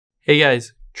Hey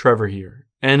guys, Trevor here.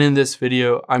 And in this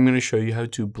video, I'm going to show you how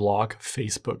to block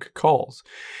Facebook calls.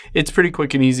 It's pretty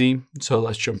quick and easy, so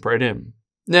let's jump right in.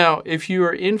 Now, if you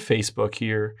are in Facebook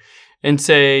here and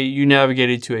say you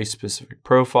navigated to a specific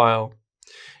profile,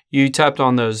 you tapped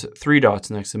on those three dots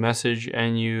next to message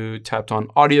and you tapped on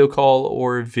audio call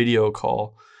or video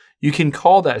call, you can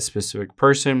call that specific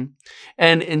person.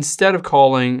 And instead of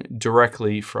calling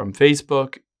directly from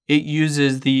Facebook, it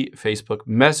uses the Facebook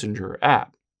Messenger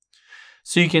app.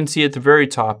 So you can see at the very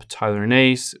top, Tyler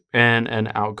Nace and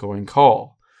an outgoing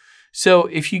call. So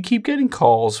if you keep getting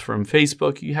calls from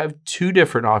Facebook, you have two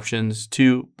different options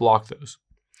to block those.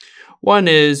 One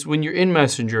is when you're in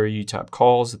Messenger, you tap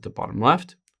calls at the bottom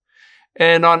left.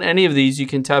 And on any of these, you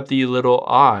can tap the little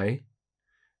I.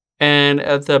 And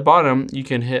at the bottom, you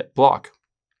can hit block.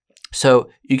 So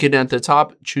you can at the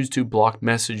top choose to block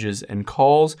messages and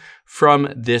calls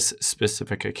from this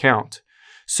specific account.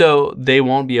 So they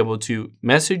won't be able to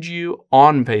message you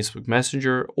on Facebook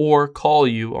Messenger or call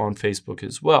you on Facebook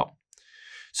as well.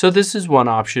 So this is one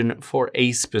option for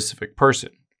a specific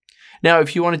person. Now,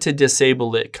 if you wanted to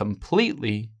disable it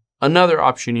completely, another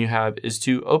option you have is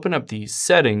to open up the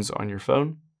settings on your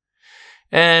phone.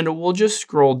 And we'll just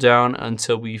scroll down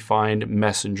until we find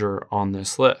Messenger on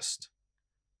this list.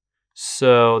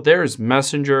 So there's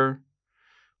Messenger.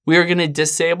 We are going to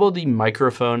disable the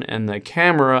microphone and the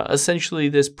camera. Essentially,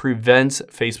 this prevents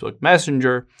Facebook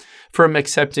Messenger from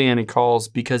accepting any calls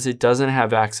because it doesn't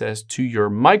have access to your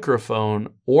microphone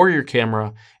or your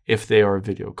camera if they are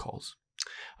video calls.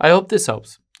 I hope this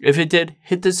helps. If it did,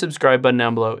 hit the subscribe button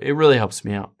down below. It really helps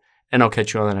me out. And I'll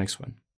catch you on the next one.